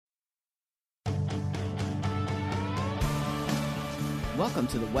Welcome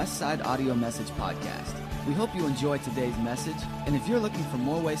to the Westside Audio Message Podcast. We hope you enjoyed today's message, and if you're looking for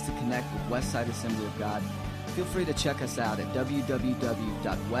more ways to connect with Westside Assembly of God, feel free to check us out at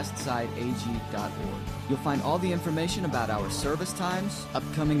www.westsideag.org. You'll find all the information about our service times,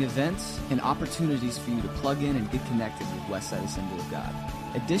 upcoming events, and opportunities for you to plug in and get connected with Westside Assembly of God.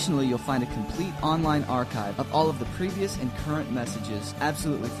 Additionally, you'll find a complete online archive of all of the previous and current messages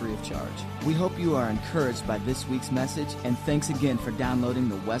absolutely free of charge. We hope you are encouraged by this week's message, and thanks again for downloading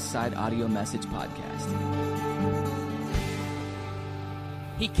the Westside Audio Message Podcast.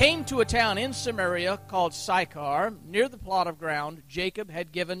 He came to a town in Samaria called Sychar, near the plot of ground Jacob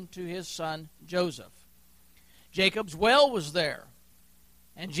had given to his son Joseph. Jacob's well was there,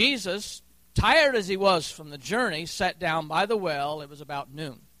 and Jesus, tired as he was from the journey, sat down by the well. It was about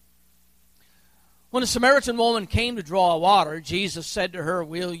noon. When a Samaritan woman came to draw water, Jesus said to her,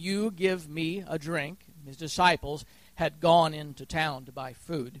 "Will you give me a drink?" His disciples had gone into town to buy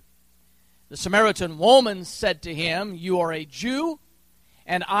food. The Samaritan woman said to him, "You are a Jew,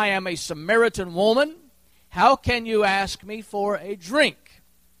 and I am a Samaritan woman. How can you ask me for a drink?"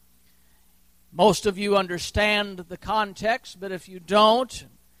 Most of you understand the context, but if you don't,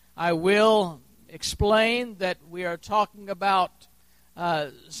 I will explain that we are talking about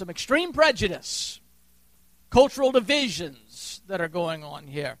some extreme prejudice, cultural divisions that are going on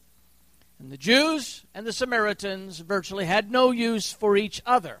here. And the Jews and the Samaritans virtually had no use for each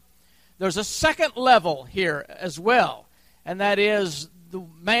other. There's a second level here as well, and that is the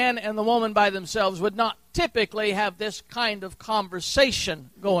man and the woman by themselves would not typically have this kind of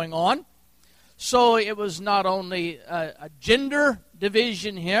conversation going on. So it was not only a gender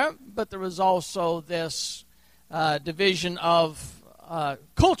division here, but there was also this division of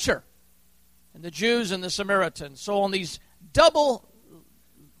culture, and the Jews and the Samaritans. So on these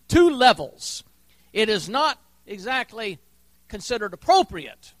two levels, it is not exactly considered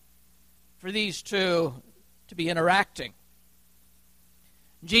appropriate for these two to be interacting.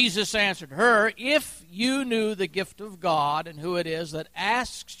 Jesus answered her, "If you knew the gift of God and who it is that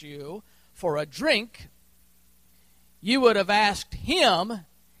asks you for a drink, you would have asked him,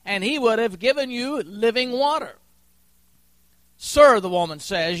 and he would have given you living water." "Sir," the woman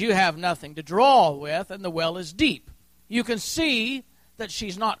says, "you have nothing to draw with, and the well is deep." You can see that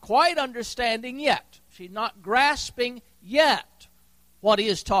she's not quite understanding yet. She's not grasping yet what he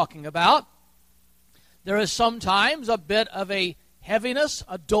is talking about. There is sometimes a bit of a heaviness,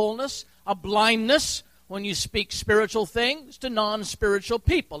 a dullness, a blindness when you speak spiritual things to non-spiritual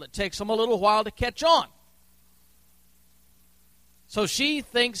people. It takes them a little while to catch on. So she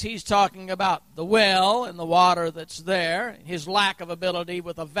thinks he's talking about the well and the water that's there, his lack of ability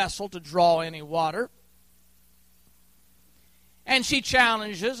with a vessel to draw any water. And she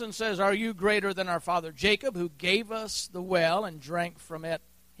challenges and says, "Are you greater than our father Jacob, who gave us the well and drank from it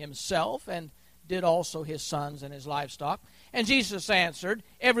himself, and did also his sons and his livestock?" And Jesus answered,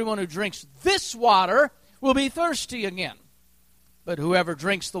 "Everyone who drinks this water will be thirsty again. But whoever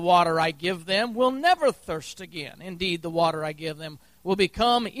drinks the water I give them will never thirst again. Indeed, the water I give them will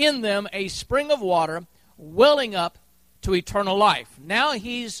become in them a spring of water welling up to eternal life." Now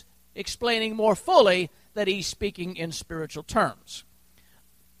he's explaining more fully that he's speaking in spiritual terms.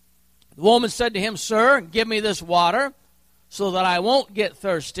 The woman said to him, "Sir, give me this water so that I won't get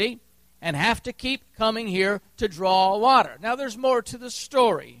thirsty and have to keep coming here to draw water." Now there's more to the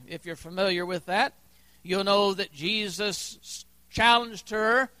story. If you're familiar with that, you'll know that Jesus challenged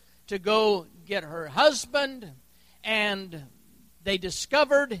her to go get her husband, and they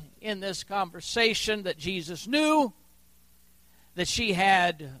discovered in this conversation that Jesus knew that she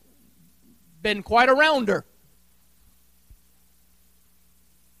had been quite around her,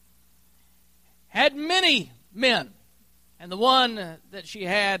 had many men, and the one that she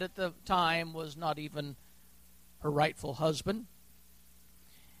had at the time was not even her rightful husband.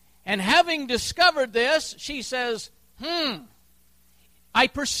 And having discovered this, she says, "I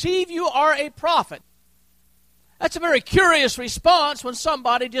perceive you are a prophet." That's a very curious response when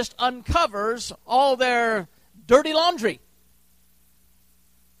somebody just uncovers all their dirty laundry.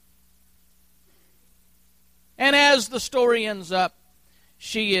 And as the story ends up,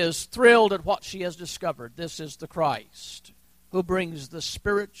 she is thrilled at what she has discovered. This is the Christ who brings the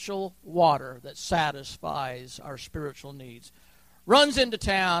spiritual water that satisfies our spiritual needs. Runs into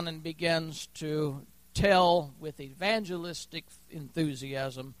town and begins to tell with evangelistic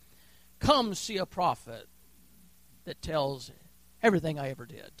enthusiasm, "Come see a prophet that tells everything I ever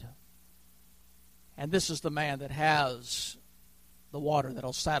did." And this is the man that has the water that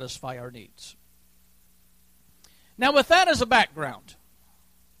will satisfy our needs. Now, with that as a background,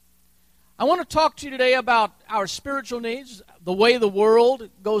 I want to talk to you today about our spiritual needs, the way the world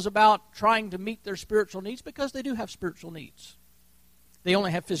goes about trying to meet their spiritual needs, because they do have spiritual needs. They only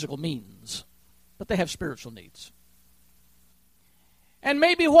have physical means, but they have spiritual needs. And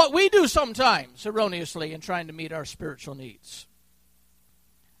maybe what we do sometimes erroneously in trying to meet our spiritual needs.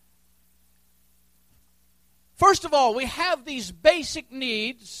 First of all, we have these basic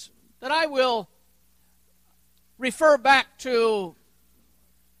needs that I will refer back to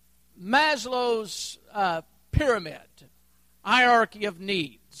Maslow's pyramid, hierarchy of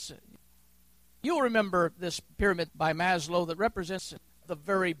needs. You'll remember this pyramid by Maslow that represents the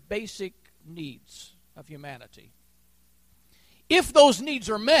very basic needs of humanity. If those needs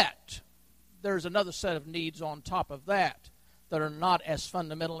are met, there's another set of needs on top of that are not as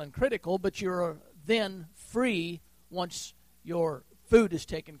fundamental and critical, but you're then free once your food is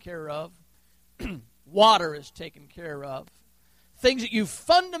taken care of, water is taken care of, things that you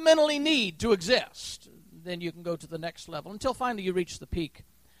fundamentally need to exist. Then you can go to the next level until finally you reach the peak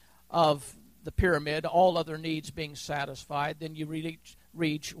of the pyramid, all other needs being satisfied. Then you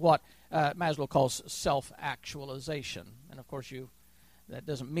reach what Maslow calls self-actualization. And of course, that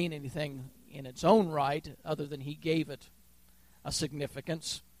doesn't mean anything in its own right other than he gave it a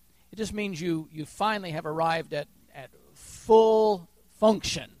significance. It just means you finally have arrived at full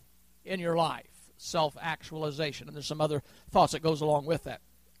function in your life, self-actualization. And there's some other thoughts that goes along with that.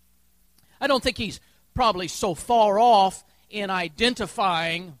 I don't think he's probably so far off in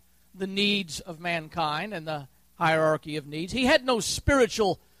identifying the needs of mankind and the hierarchy of needs. He had no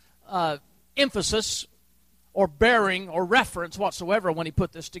spiritual emphasis or bearing or reference whatsoever when he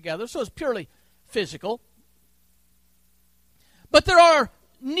put this together, so it's purely physical. But there are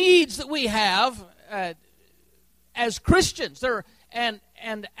needs that we have as Christians, and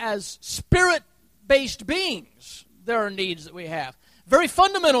as spirit-based beings, there are needs that we have. Very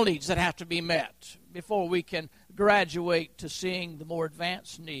fundamental needs that have to be met before we can graduate to seeing the more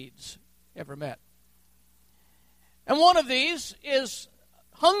advanced needs ever met. And one of these is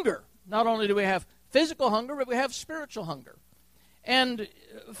hunger. Not only do we have physical hunger, but we have spiritual hunger. And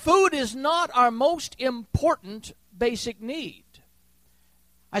food is not our most important basic need.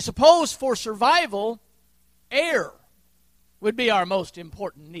 I suppose for survival, air would be our most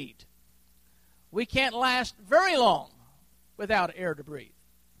important need. We can't last very long without air to breathe.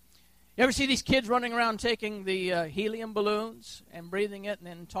 You ever see these kids running around taking the helium balloons and breathing it and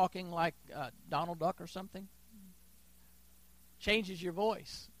then talking like Donald Duck or something? Changes your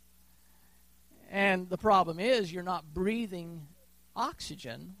voice. And the problem is you're not breathing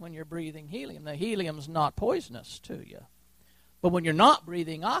oxygen when you're breathing helium. The helium's not poisonous to you. But when you're not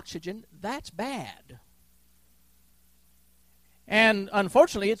breathing oxygen, that's bad. And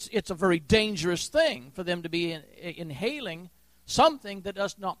unfortunately, it's a very dangerous thing for them to be inhaling something that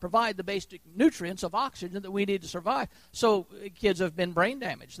does not provide the basic nutrients of oxygen that we need to survive. So kids have been brain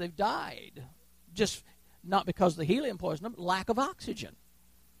damaged. They've died. Just not because of the helium poison, but lack of oxygen.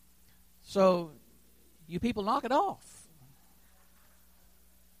 So you people knock it off.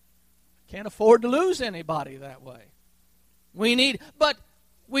 Can't afford to lose anybody that way. But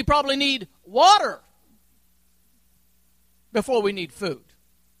we probably need water before we need food.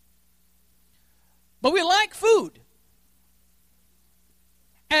 But we like food.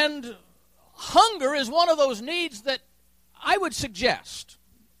 And hunger is one of those needs that I would suggest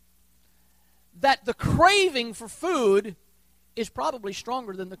that the craving for food is probably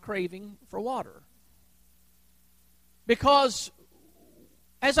stronger than the craving for water. Because,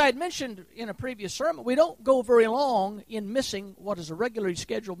 as I had mentioned in a previous sermon, we don't go very long in missing what is a regularly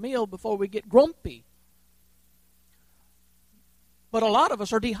scheduled meal before we get grumpy. But a lot of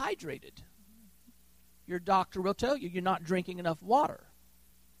us are dehydrated. Your doctor will tell you you're not drinking enough water.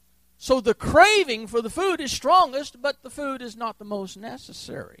 So the craving for the food is strongest, but the food is not the most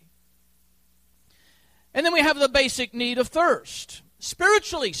necessary. And then we have the basic need of thirst,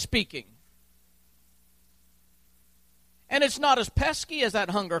 spiritually speaking. And it's not as pesky as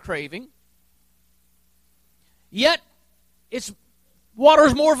that hunger craving. Yet, water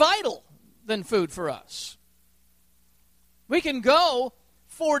is more vital than food for us. We can go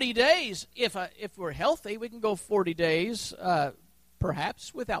 40 days, if we're healthy, we can go 40 days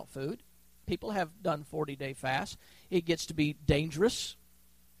perhaps without food. People have done 40-day fasts. It gets to be dangerous.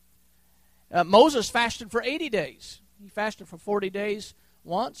 Moses fasted for 80 days. He fasted for 40 days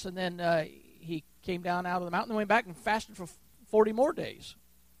once, and then he came down out of the mountain and went back and fasted for 40 more days.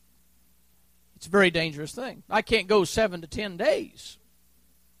 It's a very dangerous thing. I can't go 7 to 10 days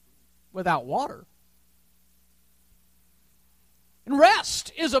without water. And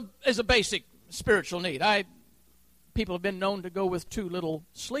rest is a basic spiritual need. People have been known to go with too little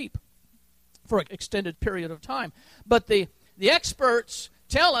sleep. for an extended period of time. But the experts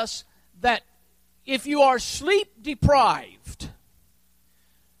tell us that if you are sleep deprived,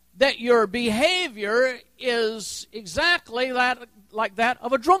 that your behavior is exactly like that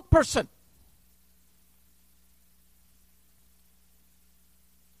of a drunk person.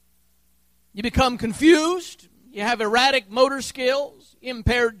 You become confused. You have erratic motor skills,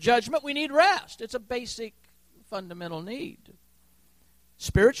 impaired judgment. We need rest. It's a basic, fundamental need.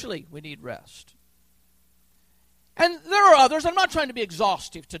 Spiritually, we need rest. And there are others. I'm not trying to be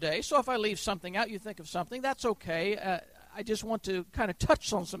exhaustive today, so if I leave something out, you think of something, that's okay. I just want to kind of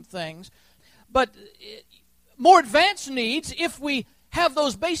touch on some things. But more advanced needs, if we have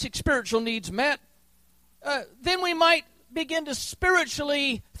those basic spiritual needs met, then we might begin to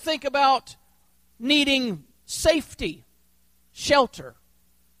spiritually think about needing safety, shelter.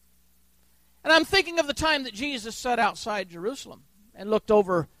 And I'm thinking of the time that Jesus sat outside Jerusalem and looked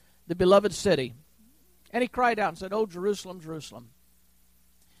over the beloved city. And he cried out and said, "Oh, Jerusalem, Jerusalem,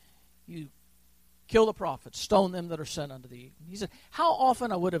 you kill the prophets, stone them that are sent unto thee." He said, "How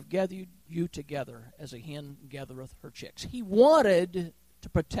often I would have gathered you together as a hen gathereth her chicks." He wanted to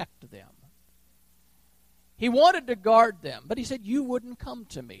protect them. He wanted to guard them. But he said, "You wouldn't come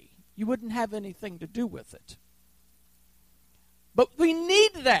to me. You wouldn't have anything to do with it." But we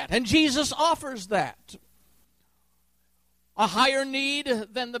need that, and Jesus offers that. A higher need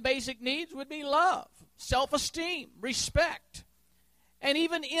than the basic needs would be love, self-esteem, respect, and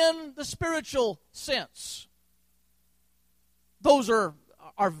even in the spiritual sense, those are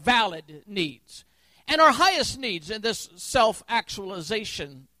valid needs. And our highest needs in this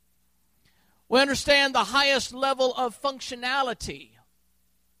self-actualization, we understand the highest level of functionality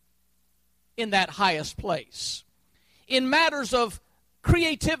in that highest place. In matters of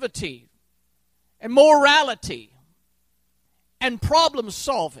creativity and morality and problem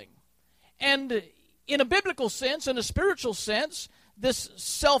solving. And in a biblical sense, in a spiritual sense, this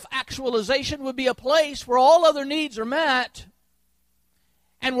self-actualization would be a place where all other needs are met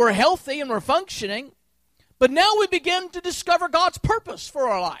and we're healthy and we're functioning. But now we begin to discover God's purpose for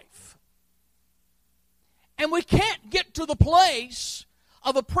our life. And we can't get to the place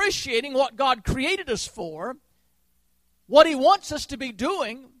of appreciating what God created us for, what He wants us to be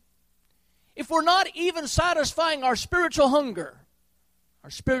doing, if we're not even satisfying our spiritual hunger, our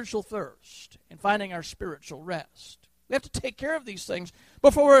spiritual thirst, and finding our spiritual rest. We have to take care of these things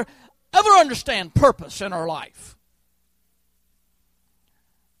before we ever understand purpose in our life.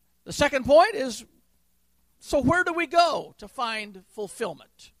 The second point is, so where do we go to find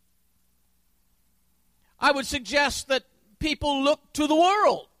fulfillment? I would suggest that people look to the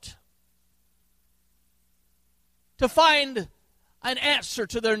world to find an answer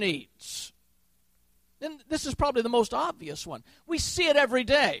to their needs. And this is probably the most obvious one. We see it every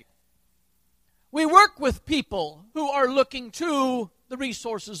day. We work with people who are looking to the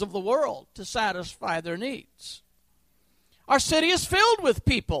resources of the world to satisfy their needs. Our city is filled with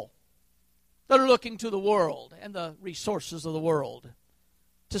people that are looking to the world and the resources of the world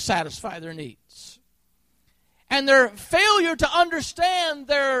to satisfy their needs. And their failure to understand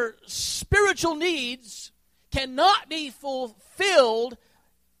their spiritual needs cannot be fulfilled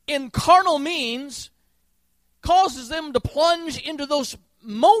in carnal means causes them to plunge into those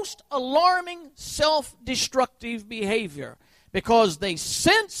most alarming self-destructive behavior because they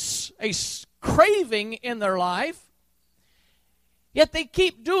sense a craving in their life, yet they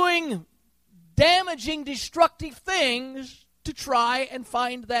keep doing damaging, destructive things to try and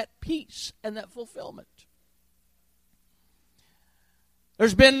find that peace and that fulfillment.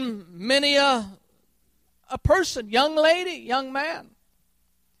 There's been many a person, young lady, young man,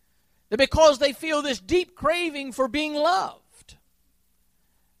 that because they feel this deep craving for being loved,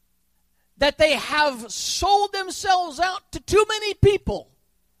 that they have sold themselves out to too many people,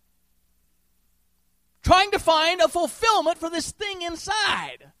 trying to find a fulfillment for this thing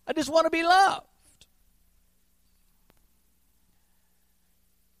inside. I just want to be loved.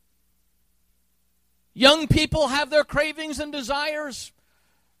 Young people have their cravings and desires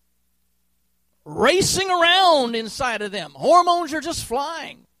racing around inside of them. Hormones are just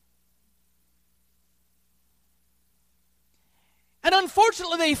flying. And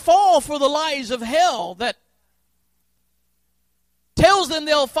unfortunately, they fall for the lies of hell that tells them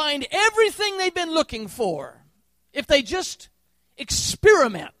they'll find everything they've been looking for if they just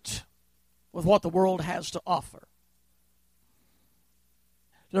experiment with what the world has to offer.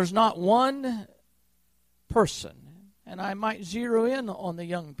 There's not one person, and I might zero in on the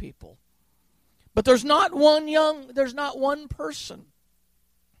young people, but there's not one person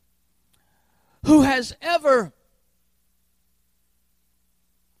who has ever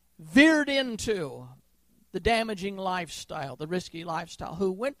veered into the damaging lifestyle, the risky lifestyle,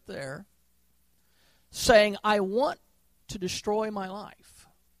 who went there saying, I want to destroy my life,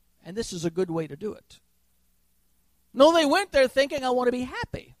 and this is a good way to do it. No, they went there thinking, I want to be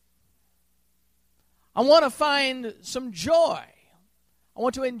happy. I want to find some joy. I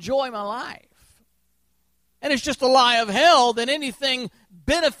want to enjoy my life. And it's just a lie of hell that anything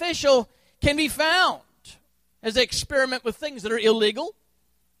beneficial can be found as they experiment with things that are illegal,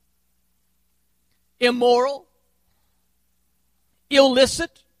 immoral,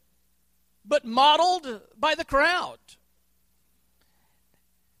 illicit, but modeled by the crowd.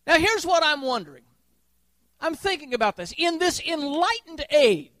 Now here's what I'm wondering. I'm thinking about this. In this enlightened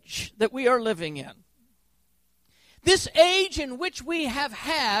age that we are living in, this age in which we have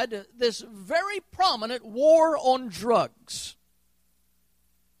had this very prominent war on drugs,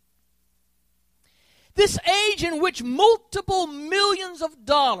 this age in which multiple millions of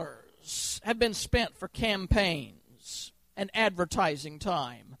dollars have been spent for campaigns and advertising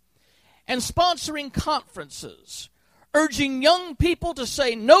time and sponsoring conferences, urging young people to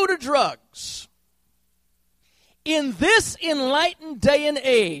say no to drugs. In this enlightened day and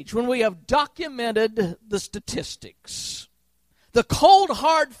age, when we have documented the statistics, the cold,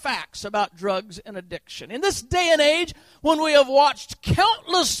 hard facts about drugs and addiction, in this day and age, when we have watched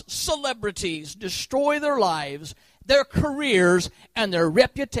countless celebrities destroy their lives, their careers, and their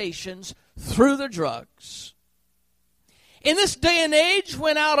reputations through the drugs, in this day and age,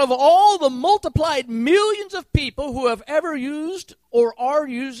 when out of all the multiplied millions of people who have ever used or are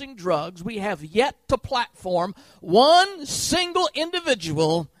using drugs, we have yet to platform one single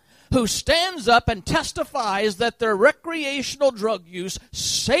individual who stands up and testifies that their recreational drug use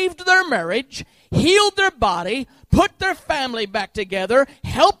saved their marriage, healed their body, put their family back together,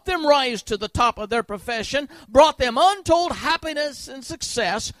 helped them rise to the top of their profession, brought them untold happiness and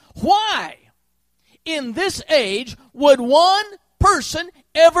success. Why? In this age, would one person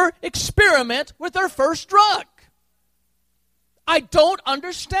ever experiment with their first drug? I don't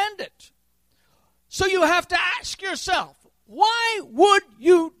understand it. So you have to ask yourself, why would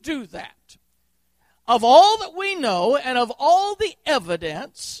you do that? Of all that we know, and of all the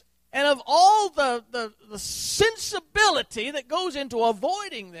evidence, and of all the sensibility that goes into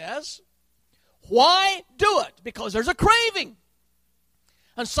avoiding this, why do it? Because there's a craving.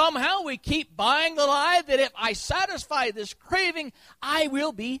 And somehow we keep buying the lie that if I satisfy this craving, I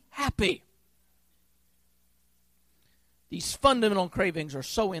will be happy. These fundamental cravings are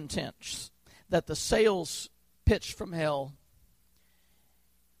so intense that the sales pitch from hell,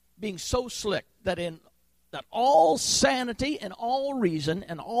 being so slick that all sanity and all reason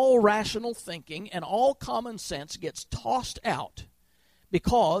and all rational thinking and all common sense gets tossed out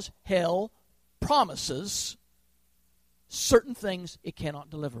because hell promises certain things it cannot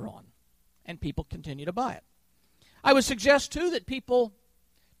deliver on, and people continue to buy it. I would suggest, too, that people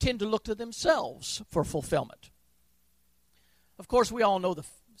tend to look to themselves for fulfillment. Of course, we all know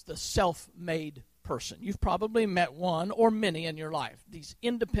the self-made person. You've probably met one or many in your life. These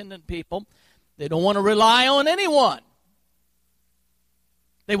independent people, they don't want to rely on anyone.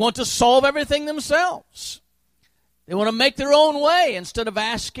 They want to solve everything themselves. They want to make their own way instead of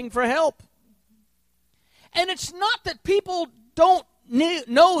asking for help. And it's not that people don't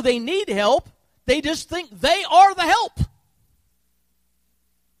know they need help. They just think they are the help.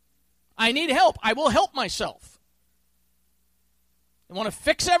 I need help. I will help myself. They want to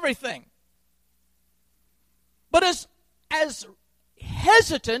fix everything. But as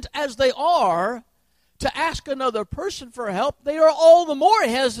hesitant as they are to ask another person for help, they are all the more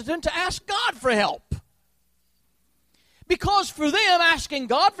hesitant to ask God for help. Because for them, asking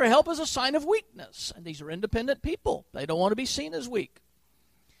God for help is a sign of weakness. And these are independent people. They don't want to be seen as weak.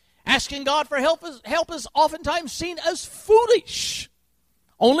 Asking God for help is oftentimes seen as foolish.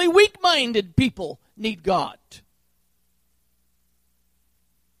 Only weak-minded people need God.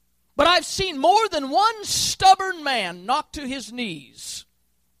 But I've seen more than one stubborn man knocked to his knees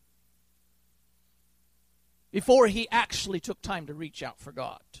before he actually took time to reach out for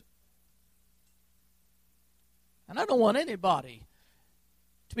God. And I don't want anybody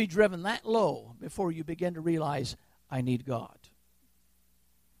to be driven that low before you begin to realize, I need God.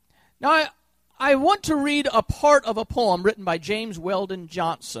 Now, I want to read a part of a poem written by James Weldon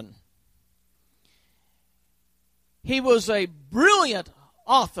Johnson. He was a brilliant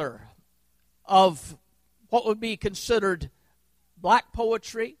author of what would be considered black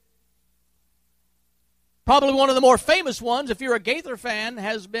poetry. Probably one of the more famous ones, if you're a Gaither fan,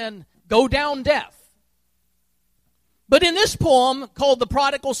 has been Go Down Death. But in this poem called The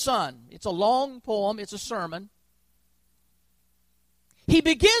Prodigal Son, it's a long poem, it's a sermon, he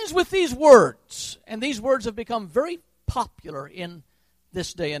begins with these words, and these words have become very popular in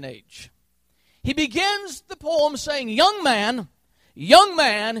this day and age. He begins the poem saying, young man,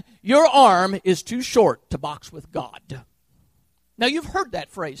 your arm is too short to box with God. Now, you've heard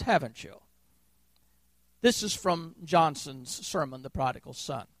that phrase, haven't you? This is from Johnson's sermon, The Prodigal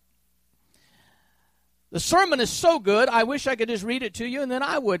Son. The sermon is so good, I wish I could just read it to you, and then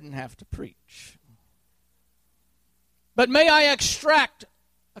I wouldn't have to preach. But may I extract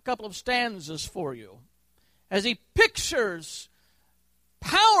a couple of stanzas for you as he pictures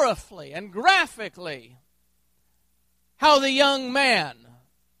powerfully and graphically how the young man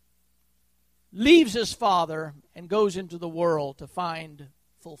leaves his father and goes into the world to find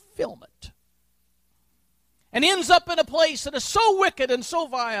fulfillment. And ends up in a place that is so wicked and so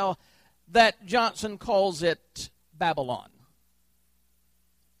vile that Johnson calls it Babylon.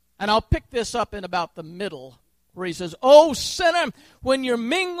 And I'll pick this up in about the middle, where he says, "O sinner, when you're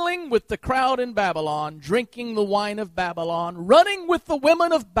mingling with the crowd in Babylon, drinking the wine of Babylon, running with the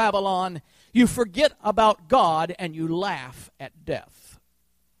women of Babylon, you forget about God and you laugh at death.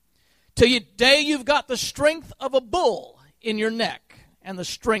 Today you've got the strength of a bull in your neck and the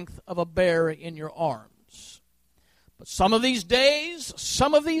strength of a bear in your arms. But some of these days,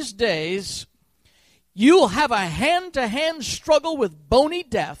 you'll have a hand-to-hand struggle with bony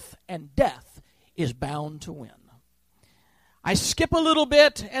death, and death is bound to win." I skip a little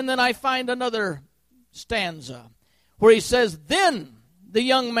bit, and then I find another stanza where he says, "Then the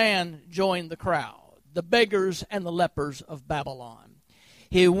young man joined the crowd, the beggars and the lepers of Babylon.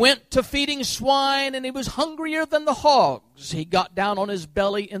 He went to feeding swine, and he was hungrier than the hogs. He got down on his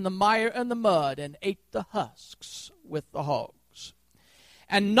belly in the mire and the mud and ate the husks with the hogs.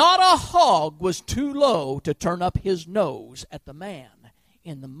 And not a hog was too low to turn up his nose at the man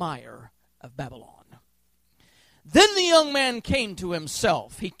in the mire of Babylon. Then the young man came to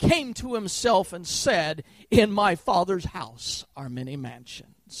himself. He came to himself and said, 'In my Father's house are many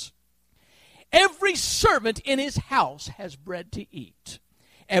mansions. Every servant in his house has bread to eat.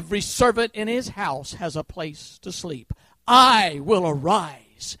 Every servant in his house has a place to sleep. I will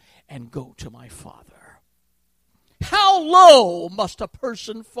arise and go to my Father.' How low must a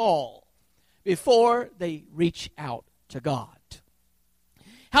person fall before they reach out to God?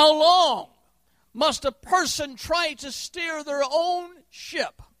 How long must a person try to steer their own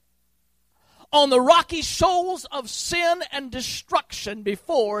ship on the rocky shoals of sin and destruction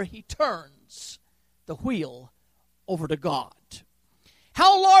before he turns the wheel over to God?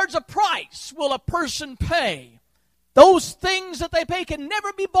 How large a price will a person pay? Those things that they pay can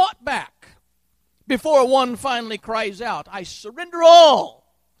never be bought back before one finally cries out, 'I surrender all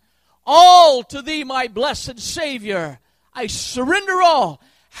to thee, my blessed Savior. I surrender all.'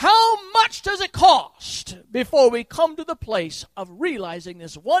 How much does it cost before we come to the place of realizing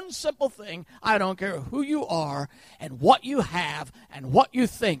this one simple thing? I don't care who you are and what you have and what you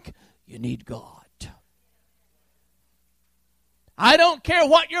think, you need God. I don't care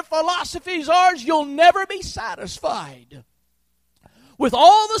what your philosophies are, you'll never be satisfied with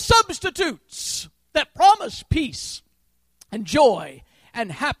all the substitutes that promise peace and joy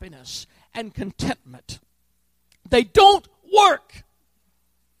and happiness and contentment. They don't work.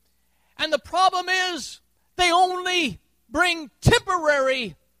 And the problem is, they only bring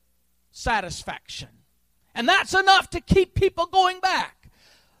temporary satisfaction. And that's enough to keep people going back.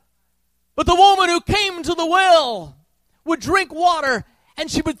 But the woman who came to the well would drink water and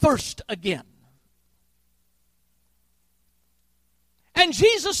she would thirst again. And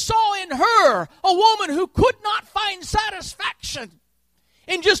Jesus saw in her a woman who could not find satisfaction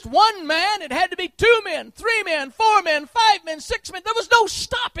in just one man. It had to be 2 men, 3 men, 4 men, 5 men, 6 men. There was no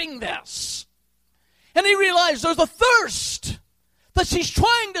stopping this. And he realized there's a thirst that she's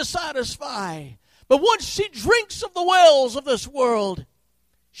trying to satisfy. But once she drinks of the wells of this world,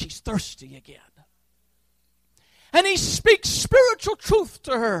 she's thirsty again. And he speaks spiritual truth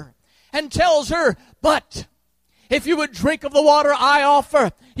to her and tells her, but if you would drink of the water I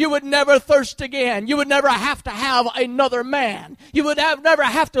offer, you would never thirst again. You would never have to have another man. You would never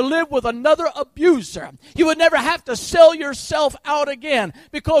have to live with another abuser. You would never have to sell yourself out again.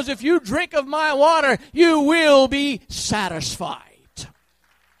 Because if you drink of my water, you will be satisfied.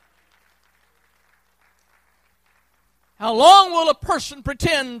 How long will a person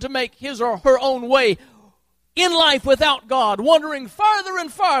pretend to make his or her own way in life without God, wandering farther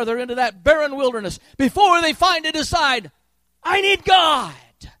and farther into that barren wilderness before they finally decide, I need God.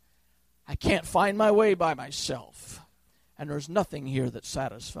 I can't find my way by myself. And there's nothing here that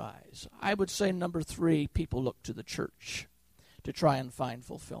satisfies. I would say number 3, people look to the church to try and find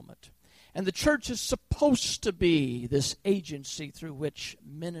fulfillment. And the church is supposed to be this agency through which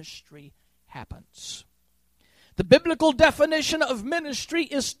ministry happens. The biblical definition of ministry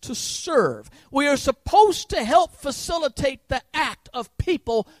is to serve. We are supposed to help facilitate the act of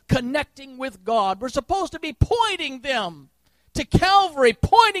people connecting with God. We're supposed to be pointing them to Calvary,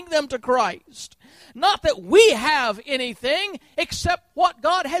 pointing them to Christ. Not that we have anything except what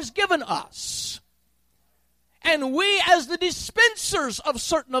God has given us. And we, as the dispensers of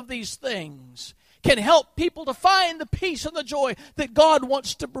certain of these things, can help people to find the peace and the joy that God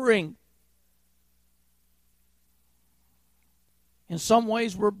wants to bring. In some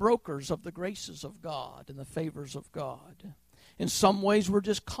ways, we're brokers of the graces of God and the favors of God. In some ways, we're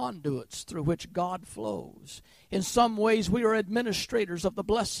just conduits through which God flows. In some ways, we are administrators of the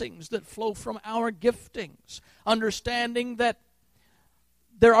blessings that flow from our giftings, understanding that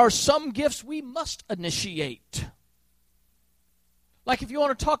there are some gifts we must initiate. Like if you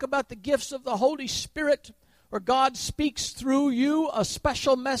want to talk about the gifts of the Holy Spirit, where God speaks through you a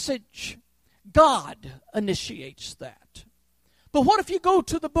special message, God initiates that. But what if you go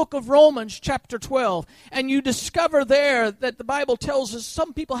to the book of Romans chapter 12 and you discover there that the Bible tells us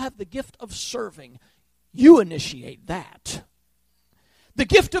some people have the gift of serving? You initiate that. The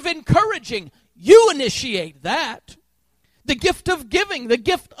gift of encouraging, you initiate that. The gift of giving, the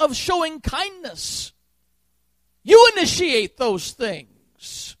gift of showing kindness, you initiate those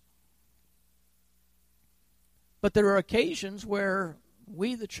things. But there are occasions where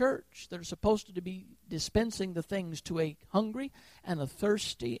we, the church, that are supposed to be dispensing the things to a hungry and a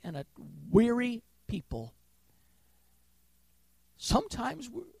thirsty and a weary people, sometimes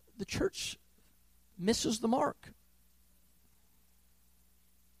the church misses the mark.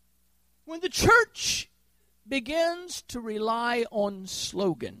 When the church begins to rely on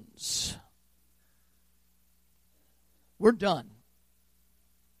slogans, we're done.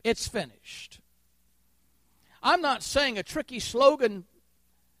 It's finished. I'm not saying a tricky slogan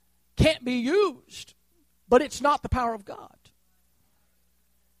can't be used, but it's not the power of God.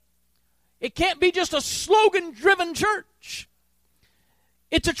 It can't be just a slogan-driven church.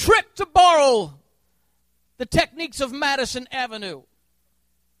 It's a trick to borrow the techniques of Madison Avenue.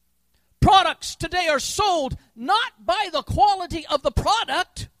 Products today are sold not by the quality of the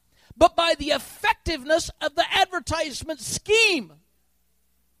product, but by the effectiveness of the advertisement scheme.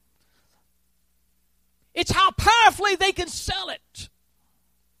 It's how powerfully they can sell it.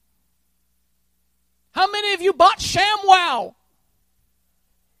 How many of you bought ShamWow?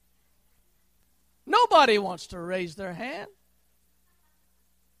 Nobody wants to raise their hand.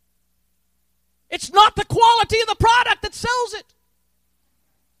 It's not the quality of the product that sells it.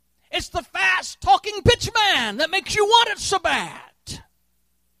 It's the fast-talking pitchman that makes you want it so bad.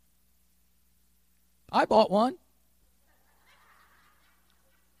 I bought one.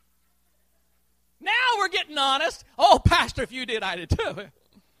 Now we're getting honest. Oh, Pastor, if you did, I did too.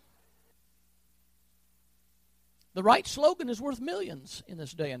 The right slogan is worth millions in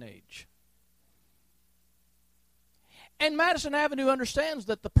this day and age. And Madison Avenue understands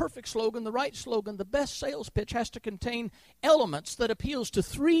that the perfect slogan, the right slogan, the best sales pitch has to contain elements that appeals to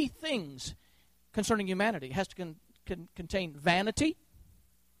three things concerning humanity. It has to contain vanity.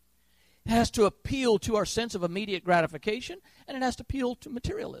 It has to appeal to our sense of immediate gratification. And it has to appeal to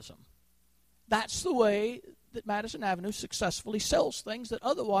materialism. That's the way that Madison Avenue successfully sells things that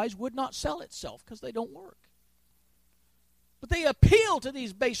otherwise would not sell itself because they don't work. But they appeal to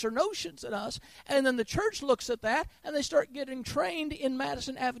these baser notions in us, and then the church looks at that, and they start getting trained in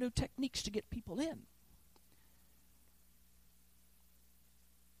Madison Avenue techniques to get people in.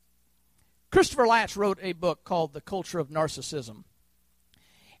 Christopher Latch wrote a book called The Culture of Narcissism.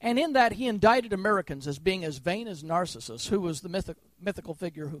 And in that, he indicted Americans as being as vain as Narcissus, who was the mythical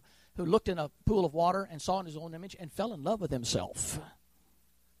figure who looked in a pool of water and saw in his own image and fell in love with himself.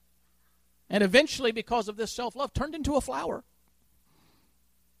 And eventually, because of this self-love, turned into a flower.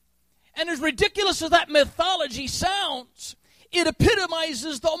 And as ridiculous as that mythology sounds, it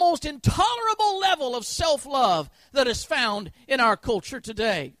epitomizes the most intolerable level of self-love that is found in our culture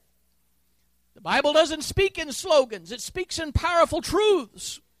today. The Bible doesn't speak in slogans. It speaks in powerful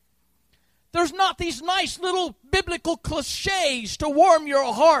truths. There's not these nice little biblical cliches to warm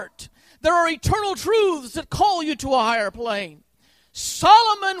your heart. There are eternal truths that call you to a higher plane.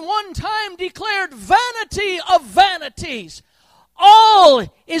 Solomon one time declared, vanity of vanities.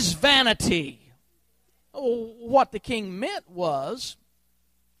 All is vanity. What the king meant was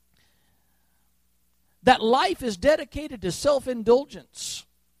that life is dedicated to self-indulgence.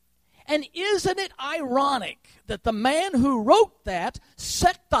 And isn't it ironic that the man who wrote that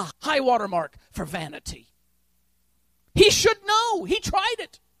set the high water mark for vanity? He should know. He tried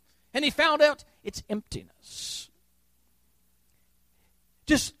it. And he found out its emptiness.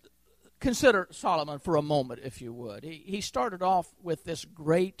 Just consider Solomon for a moment, if you would. He started off with this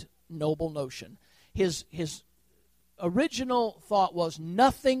great, noble notion. His original thought was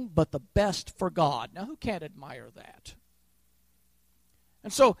nothing but the best for God. Now, who can't admire that?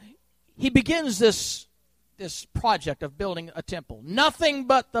 And so he begins this project of building a temple. Nothing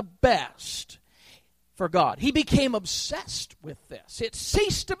but the best for God. He became obsessed with this. It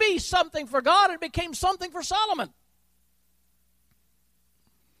ceased to be something for God and became something for Solomon.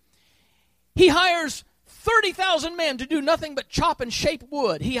 He hires 30,000 men to do nothing but chop and shape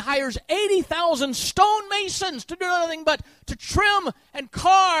wood. He hires 80,000 stonemasons to do nothing but to trim and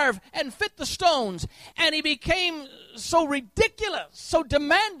carve and fit the stones. And he became so ridiculous, so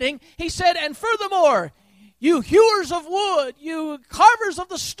demanding, he said, and furthermore, you hewers of wood, you carvers of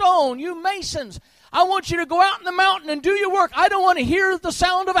the stone, you masons, I want you to go out in the mountain and do your work. I don't want to hear the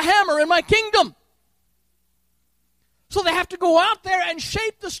sound of a hammer in my kingdom. So they have to go out there and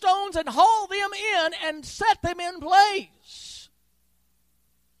shape the stones and haul them in and set them in place.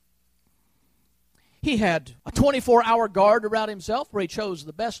 He had a 24-hour guard around himself where he chose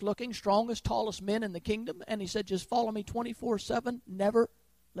the best-looking, strongest, tallest men in the kingdom. And he said, just follow me 24/7. Never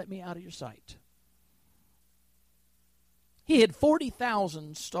let me out of your sight. He had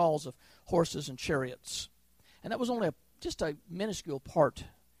 40,000 stalls of horses and chariots. And that was only just a minuscule part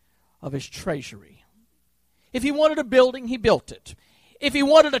of his treasury. If he wanted a building, he built it. If he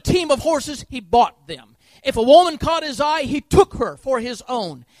wanted a team of horses, he bought them. If a woman caught his eye, he took her for his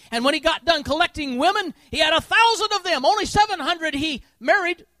own. And when he got done collecting women, he had 1,000 of them. Only 700 he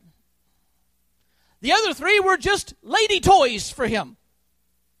married. The other 3 were just lady toys for him.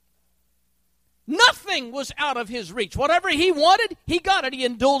 Nothing was out of his reach. Whatever he wanted, he got it. He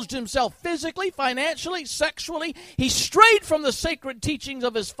indulged himself physically, financially, sexually. He strayed from the sacred teachings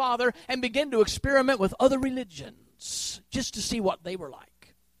of his father and began to experiment with other religions just to see what they were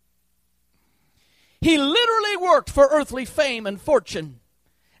like. He literally worked for earthly fame and fortune.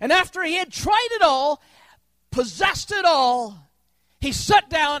 And after he had tried it all, possessed it all, he sat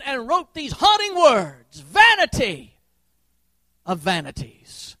down and wrote these haunting words, vanity of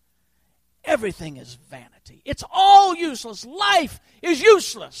vanities. Everything is vanity. It's all useless. Life is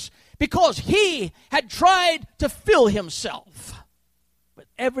useless because he had tried to fill himself with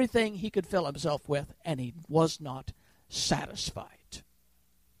everything he could fill himself with, and he was not satisfied.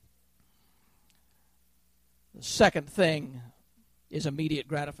 The second thing is immediate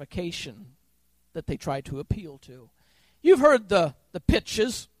gratification that they try to appeal to. You've heard the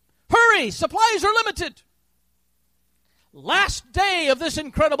pitches. Hurry, supplies are limited. Last day of this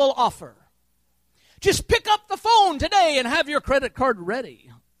incredible offer. Just pick up the phone today and have your credit card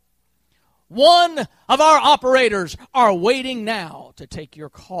ready. One of our operators are waiting now to take your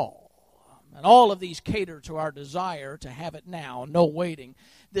call. And all of these cater to our desire to have it now, no waiting.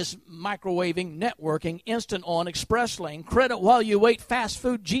 This microwaving, networking, instant on, express lane, credit while you wait, fast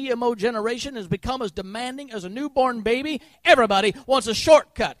food, GMO generation has become as demanding as a newborn baby. Everybody wants a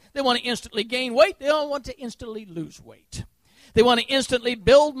shortcut. They want to instantly gain weight. They don't want to instantly lose weight. They want to instantly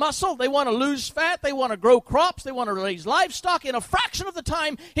build muscle. They want to lose fat. They want to grow crops. They want to raise livestock in a fraction of the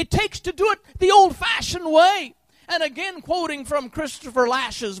time it takes to do it the old-fashioned way. And again, quoting from Christopher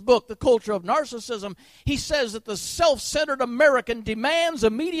Lash's book, The Culture of Narcissism, he says that the self-centered American demands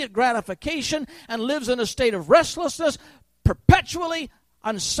immediate gratification and lives in a state of restlessness, perpetually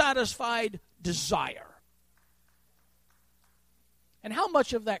unsatisfied desire. And how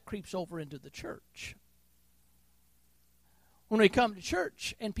much of that creeps over into the church? When we come to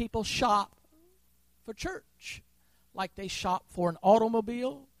church and people shop for church, like they shop for an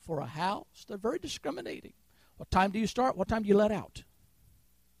automobile, for a house, they're very discriminating. What time do you start? What time do you let out?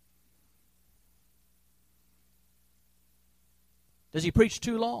 Does he preach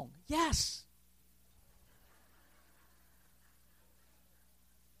too long? Yes.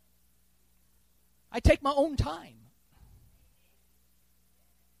 I take my own time.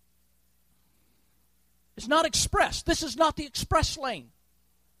 It's not express. This is not the express lane.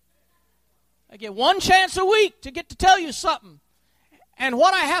 I get one chance a week to get to tell you something. And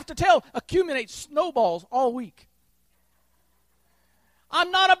what I have to tell accumulates snowballs all week.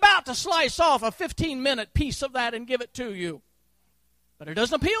 I'm not about to slice off a 15-minute piece of that and give it to you. But it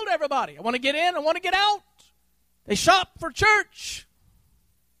doesn't appeal to everybody. I want to get in, I want to get out. They shop for church.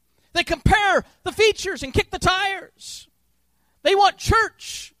 They compare the features and kick the tires. They want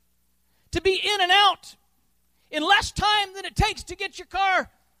church to be in and out in less time than it takes to get your car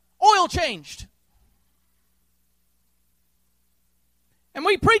oil changed. And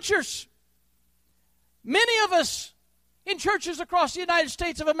we preachers, many of us in churches across the United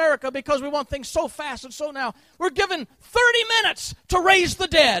States of America, because we want things so fast and so now, we're given 30 minutes to raise the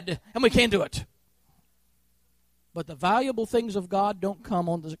dead, and we can't do it. But the valuable things of God don't come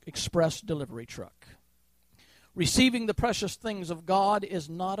on the express delivery truck. Receiving the precious things of God is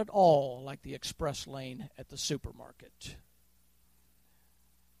not at all like the express lane at the supermarket.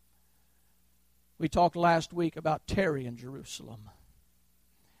 We talked last week about Terry in Jerusalem,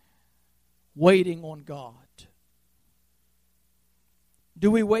 waiting on God.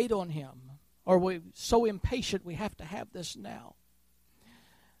 Do we wait on Him? Or are we so impatient we have to have this now?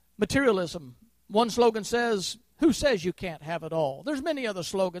 Materialism. One slogan says, "Who says you can't have it all?" There's many other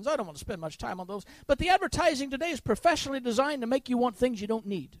slogans. I don't want to spend much time on those. But the advertising today is professionally designed to make you want things you don't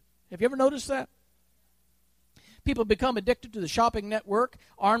need. Have you ever noticed that? People become addicted to the shopping network,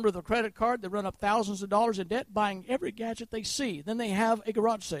 armed with a credit card. They run up thousands of dollars in debt, buying every gadget they see. Then they have a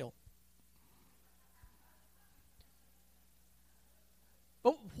garage sale.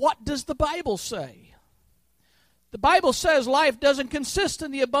 But what does the Bible say? The Bible says life doesn't consist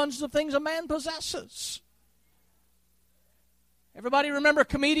in the abundance of things a man possesses. Everybody remember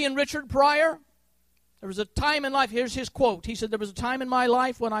comedian Richard Pryor? There was a time in life, here's his quote. He said, "There was a time in my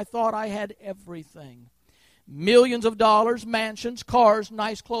life when I thought I had everything. Millions of dollars, mansions, cars,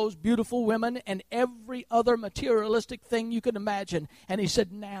 nice clothes, beautiful women, and every other materialistic thing you can imagine." And he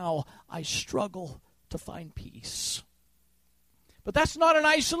said, "Now I struggle to find peace." But that's not an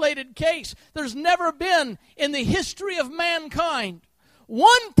isolated case. There's never been in the history of mankind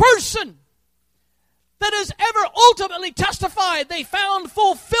one person that has ever ultimately testified they found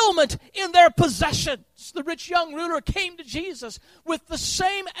fulfillment in their possessions. The rich young ruler came to Jesus with the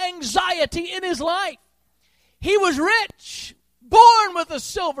same anxiety in his life. He was rich, born with a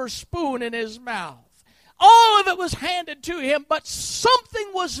silver spoon in his mouth. All of it was handed to him, but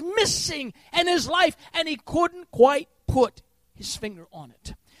something was missing in his life, and he couldn't quite put his finger on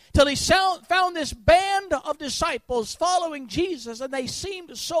it. Till he found this band of disciples following Jesus, and they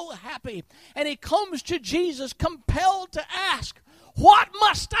seemed so happy. And he comes to Jesus compelled to ask, "What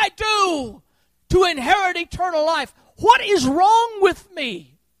must I do to inherit eternal life? What is wrong with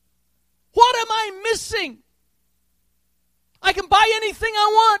me? What am I missing? I can buy anything I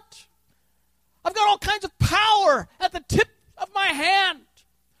want. I've got all kinds of power at the tip of my hand.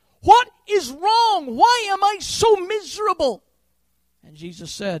 What is wrong? Why am I so miserable?" And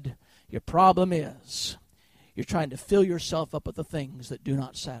Jesus said, "Your problem is you're trying to fill yourself up with the things that do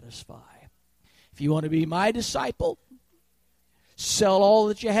not satisfy. If you want to be my disciple, sell all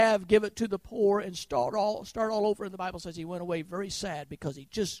that you have, give it to the poor, and start all over." And the Bible says he went away very sad because he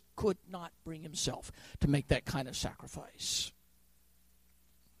just could not bring himself to make that kind of sacrifice.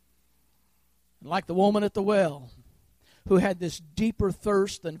 And like the woman at the well, who had this deeper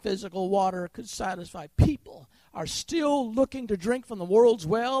thirst than physical water could satisfy, people are still looking to drink from the world's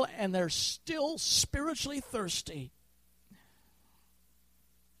well, and they're still spiritually thirsty.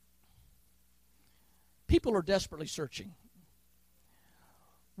 People are desperately searching.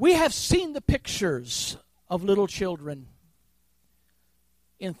 We have seen the pictures of little children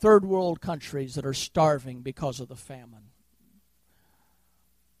in third world countries that are starving because of the famine.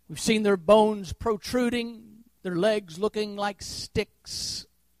 We've seen their bones protruding, their legs looking like sticks,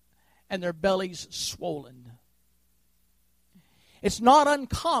 and their bellies swollen. It's not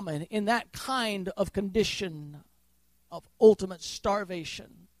uncommon in that kind of condition of ultimate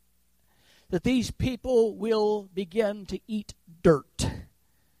starvation that these people will begin to eat dirt,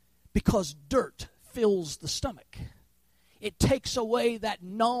 because dirt fills the stomach. It takes away that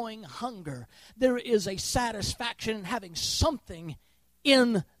gnawing hunger. There is a satisfaction in having something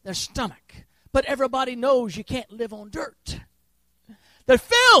in their stomach. But everybody knows you can't live on dirt. They're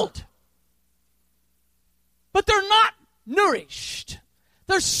filled, but they're not nourished.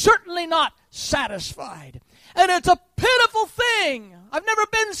 They're certainly not satisfied. And it's a pitiful thing. I've never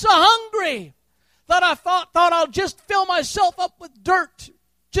been so hungry that I thought I'll just fill myself up with dirt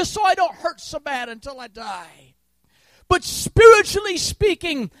just so I don't hurt so bad until I die. But spiritually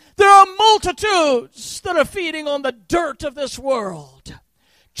speaking, there are multitudes that are feeding on the dirt of this world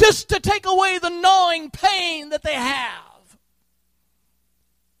just to take away the gnawing pain that they have.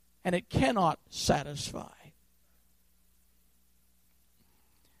 And it cannot satisfy.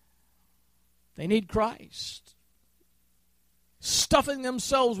 They need Christ. Stuffing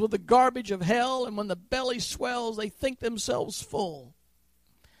themselves with the garbage of hell, and when the belly swells, they think themselves full.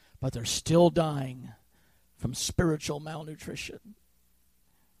 But they're still dying from spiritual malnutrition.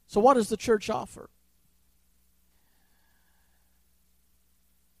 So what does the church offer?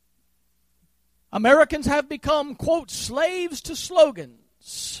 Americans have become, quote, slaves to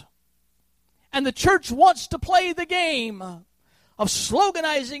slogans And the church wants to play the game of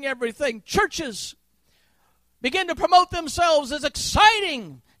sloganizing everything. Churches begin to promote themselves as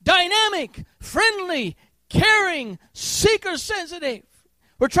exciting, dynamic, friendly, caring, seeker-sensitive.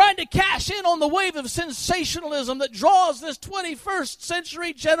 We're trying to cash in on the wave of sensationalism that draws this 21st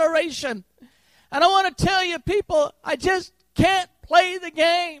century generation. And I want to tell you, people, I just can't play the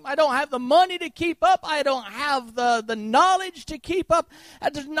game. I don't have the money to keep up. I don't have the knowledge to keep up.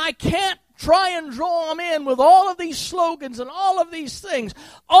 And I can't try and draw them in with all of these slogans and all of these things.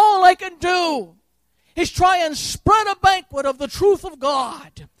 All I can do is try and spread a banquet of the truth of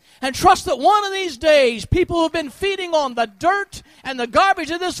God and trust that one of these days people who have been feeding on the dirt and the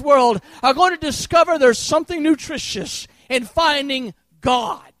garbage of this world are going to discover there's something nutritious in finding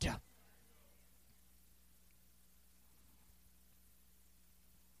God.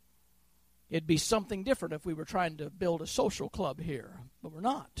 It'd be something different if we were trying to build a social club here, but we're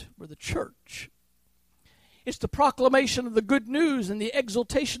not. We're the church. It's the proclamation of the good news and the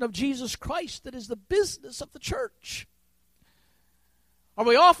exaltation of Jesus Christ that is the business of the church. Are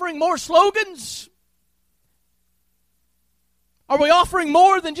we offering more slogans? Are we offering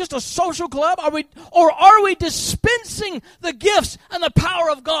more than just a social club? Or are we dispensing the gifts and the power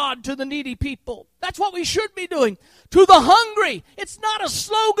of God to the needy people? That's what we should be doing. To the hungry, it's not a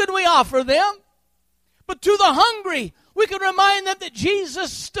slogan we offer them, but to the hungry, we can remind them that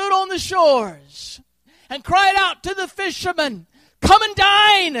Jesus stood on the shores and cried out to the fishermen, "Come and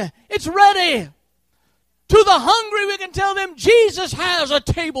dine, it's ready." To the hungry, we can tell them, Jesus has a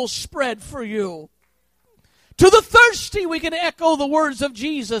table spread for you. To the thirsty, we can echo the words of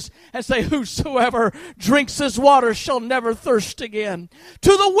Jesus and say, "Whosoever drinks this water shall never thirst again." To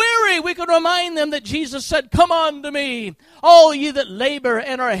the weary, we can remind them that Jesus said, "Come unto me, all ye that labor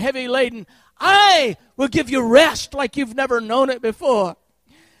and are heavy laden. I will give you rest like you've never known it before."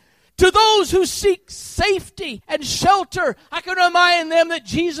 To those who seek safety and shelter, I can remind them that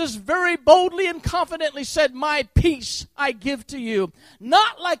Jesus very boldly and confidently said, "My peace I give to you.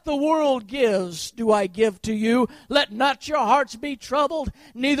 Not like the world gives do I give to you. Let not your hearts be troubled,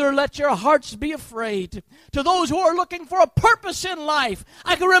 neither let your hearts be afraid." To those who are looking for a purpose in life,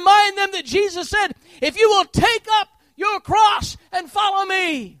 I can remind them that Jesus said, "If you will take up your cross and follow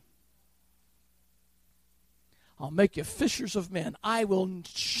me, I'll make you fishers of men. I will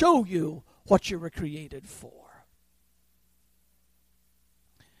show you what you were created for."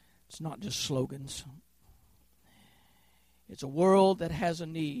 It's not just slogans. It's a world that has a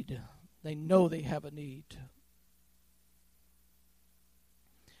need. They know they have a need.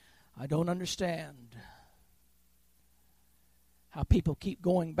 I don't understand how people keep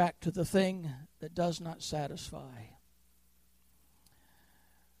going back to the thing that does not satisfy.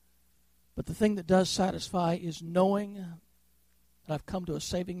 But the thing that does satisfy is knowing that I've come to a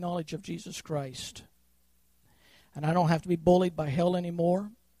saving knowledge of Jesus Christ. And I don't have to be bullied by hell anymore.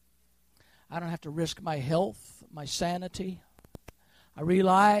 I don't have to risk my health, my sanity. I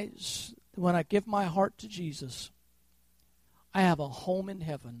realize that when I give my heart to Jesus, I have a home in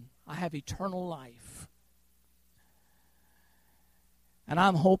heaven. I have eternal life. And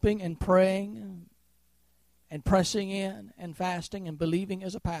I'm hoping and praying and pressing in and fasting and believing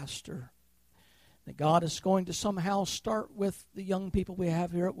as a pastor that God is going to somehow start with the young people we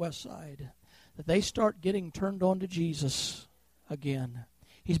have here at Westside, that they start getting turned on to Jesus again.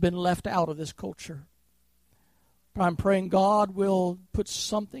 He's been left out of this culture. But I'm praying God will put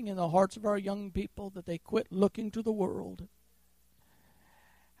something in the hearts of our young people that they quit looking to the world.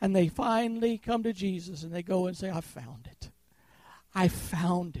 And they finally come to Jesus and they go and say, "I found it. I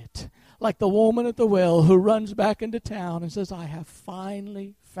found it." Like the woman at the well who runs back into town and says, "I have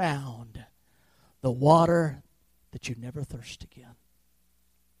finally found the water that you never thirst again."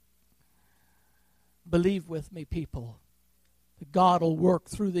 Believe with me, people, that God will work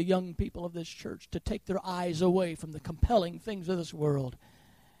through the young people of this church to take their eyes away from the compelling things of this world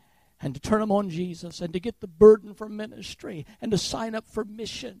and to turn them on Jesus and to get the burden for ministry and to sign up for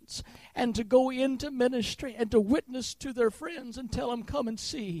missions and to go into ministry and to witness to their friends and tell them, "Come and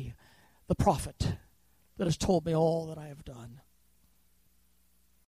see the prophet that has told me all that I have done."